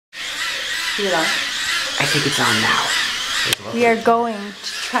You know. I think it's on now. We are going to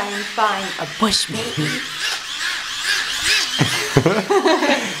try and find a bush baby.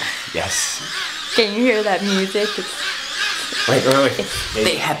 Yes. Can you hear that music? Wait.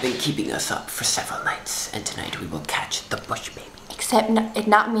 They have been keeping us up for several nights, and tonight we will catch the bush baby. Except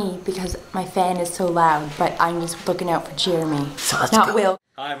not me, because my fan is so loud, but I'm just looking out for Jeremy. So let's not go. Will.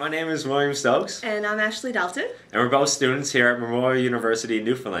 Hi, my name is William Stokes. And I'm Ashley Dalton. And we're both students here at Memorial University in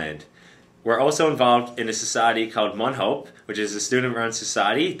Newfoundland. We're also involved in a society called MUNHOPE, which is a student-run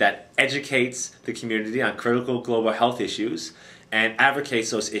society that educates the community on critical global health issues and advocates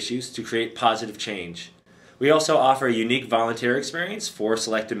those issues to create positive change. We also offer a unique volunteer experience for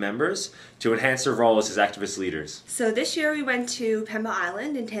selected members to enhance their roles as activist leaders. So this year we went to Pemba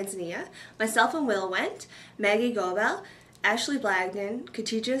Island in Tanzania. Myself and Will went, Maggie Gobel, Ashley Blagden,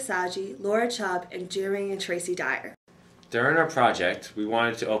 Khadija Saji, Laura Chubb, and Jeremy and Tracy Dyer. During our project, we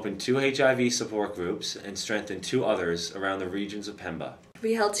wanted to open 2 HIV support groups and strengthen 2 others around the regions of Pemba.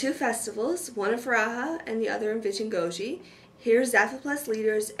 We held 2 festivals, one in Faraha and the other in Vitingoji. Here, Zappa Plus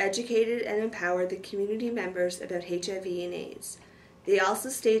leaders educated and empowered the community members about HIV and AIDS. They also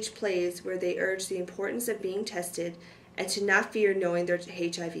staged plays where they urged the importance of being tested and to not fear knowing their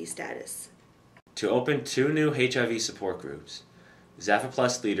HIV status. To open 2 new HIV support groups, Zappa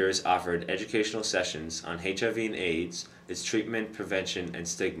Plus leaders offered educational sessions on HIV and AIDS, its treatment, prevention, and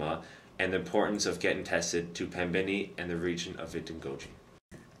stigma, and the importance of getting tested to Pembini and the region of Vitingoji.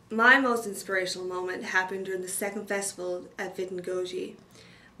 My most inspirational moment happened during the second festival at Vitingoji,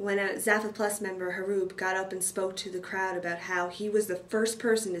 when a Zappa Plus member, Harub, got up and spoke to the crowd about how he was the first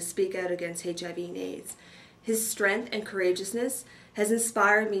person to speak out against HIV and AIDS. His strength and courageousness has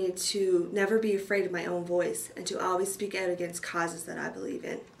inspired me to never be afraid of my own voice and to always speak out against causes that I believe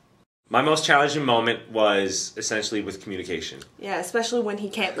in. My most challenging moment was essentially with communication. Yeah, especially when he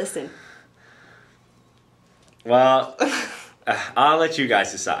can't listen. Well, I'll let you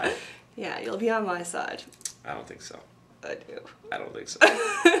guys decide. Yeah, you'll be on my side. I don't think so. I do. I don't think so.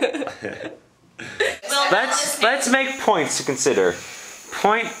 Let's make points to consider.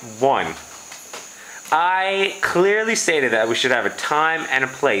 Point 1. I clearly stated that we should have a time and a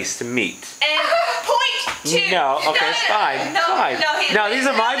place to meet. And point 2. No, okay, it's fine. No, these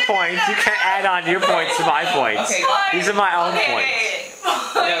are my points. You can't add on your points to my points. Okay, these are my own points.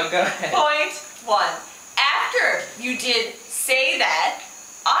 No, go ahead. Point 1. After you did say that,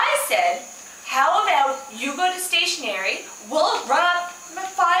 I said, how about you go to stationery, we'll run up for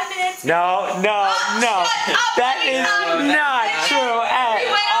 5 minutes. No. That is not true at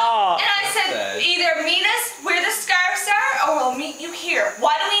all. And I said, either meet us where the scarves are, or we'll meet you here.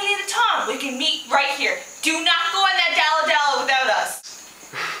 Why do we need a Tom? We can meet right here. Do not go on that dalla without us.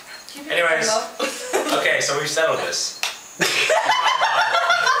 Anyways, okay, so we've settled this.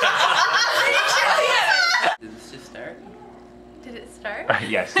 Did this just start? Did it start?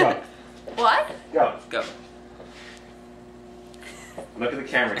 Yes, go. What? Go. Look at the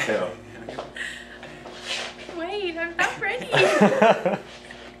camera too. Wait, I'm not ready.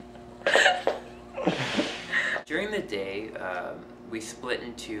 During the day, we split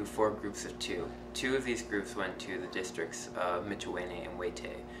into 4 groups of 2. 2 of these groups went to the districts of Michowene and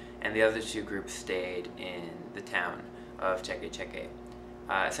Wete, and the other 2 groups stayed in the town of Cheke.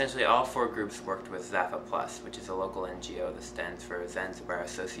 Essentially, all 4 groups worked with Zappa Plus, which is a local NGO that stands for Zanzibar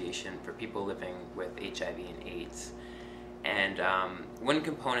Association for People Living with HIV and AIDS. And one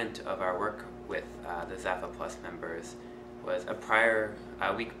component of our work with the Zappa Plus members was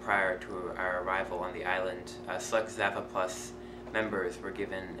a week prior to our arrival on the island, select Zappa Plus members were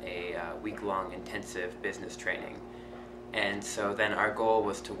given a week-long intensive business training. And so then our goal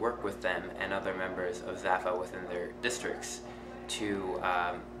was to work with them and other members of Zappa within their districts to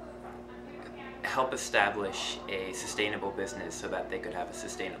help establish a sustainable business so that they could have a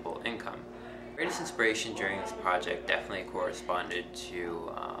sustainable income. The greatest inspiration during this project definitely corresponded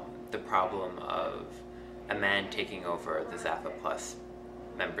to the problem of a man taking over the Zappa Plus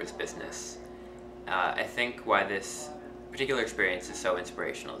members' business. I think why this particular experience is so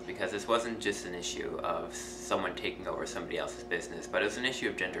inspirational is because this wasn't just an issue of someone taking over somebody else's business, but it was an issue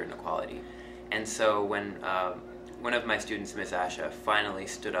of gender inequality. And so when one of my students, Ms. Asha, finally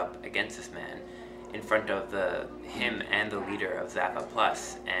stood up against this man in front of him and the leader of Zappa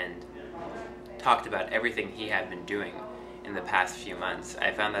Plus and talked about everything he had been doing in the past few months,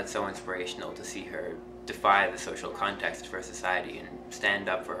 I found that so inspirational to see her defy the social context for society and stand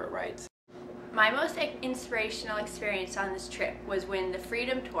up for her rights. My most inspirational experience on this trip was when the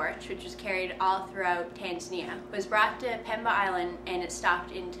Freedom Torch, which was carried all throughout Tanzania, was brought to Pemba Island and it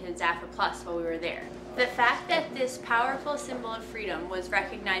stopped into Zappa Plus while we were there. The fact that this powerful symbol of freedom was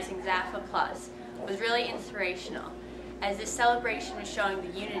recognizing Zappa Plus was really inspirational, as this celebration was showing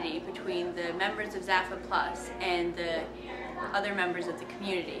the unity between the members of Zappa Plus and the other members of the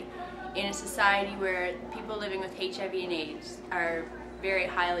community in a society where people living with HIV and AIDS are very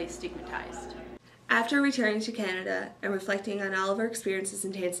highly stigmatized. After returning to Canada and reflecting on all of our experiences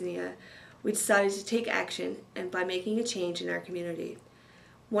in Tanzania, we decided to take action and by making a change in our community.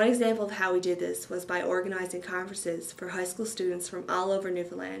 One example of how we did this was by organizing conferences for high school students from all over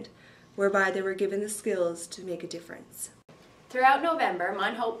Newfoundland, whereby they were given the skills to make a difference. Throughout November,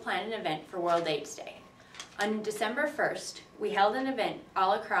 MUNHOPE planned an event for World AIDS Day. On December 1st, we held an event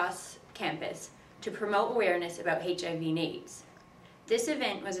all across campus to promote awareness about HIV and AIDS. This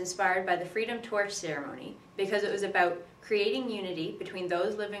event was inspired by the Freedom Torch ceremony because it was about creating unity between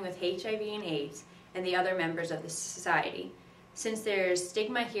those living with HIV and AIDS and the other members of the society, since there is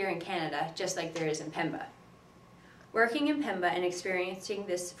stigma here in Canada just like there is in Pemba. Working in Pemba and experiencing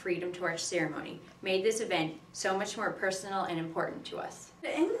this Freedom Torch ceremony made this event so much more personal and important to us. To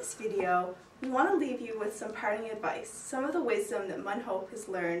end this video, we want to leave you with some parting advice, some of the wisdom that MUNHOPE has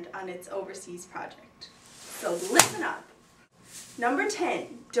learned on its overseas project. So listen up! Number 10,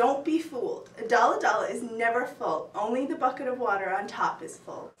 don't be fooled. A dollar is never full. Only the bucket of water on top is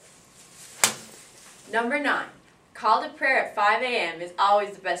full. Number 9, call to prayer at 5 a.m. is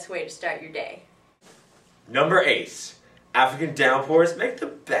always the best way to start your day. Number 8, African downpours make the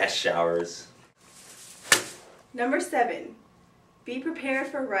best showers. Number 7, be prepared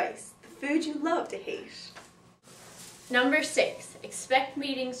for rice, the food you love to hate. Number 6, expect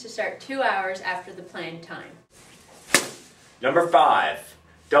meetings to start 2 hours after the planned time. Number 5,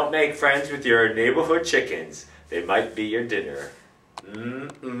 don't make friends with your neighborhood chickens. They might be your dinner.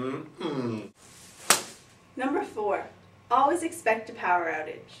 Number 4, always expect a power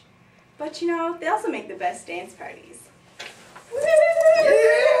outage. But you know, they also make the best dance parties.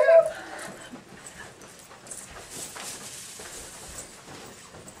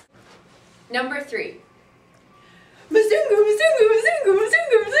 Number 3, Mzungu, Mzungu, Mzungu,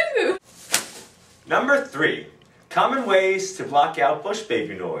 Mzungu, Mzungu. Number 3, common ways to block out bush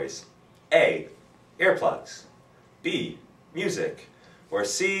baby noise. A, earplugs. B, music. Or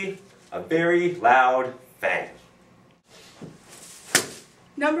C, a very loud fan.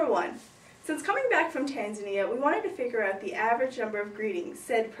 Number 1, since coming back from Tanzania, we wanted to figure out the average number of greetings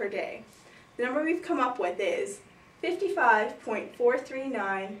said per day. The number we've come up with is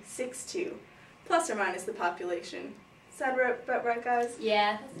 55.43962, plus or minus the population. Is that about right, guys?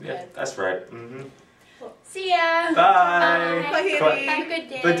 Yeah, that's Yeah, good. that's right. See ya! Bye! Bye, Haley. Have a good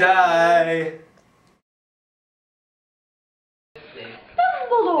day! Bye-bye!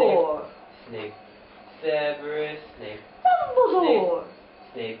 Dumbledore! Snape. Severus Snape. Dumbledore!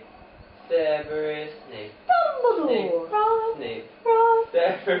 Snape. Severus Snape. Dumbledore! Snape.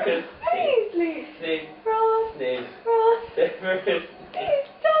 Severus Snape. Snape. Snape. Severus Snape.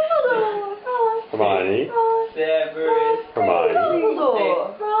 Dumbledore! Hermione. Severus. Hermione. Dumbledore!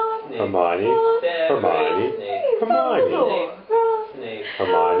 Hermione. Hermione. Hermione. Snape.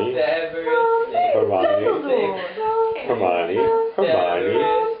 Hermione. Severus Snape. Hermione. Hermione. Hermione. Hermione. Hermione.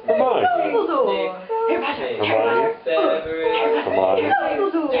 Hermione. Hermione.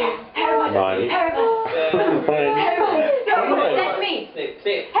 That's me!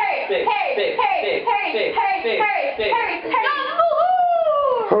 Harry!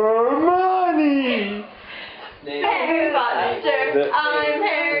 Huh?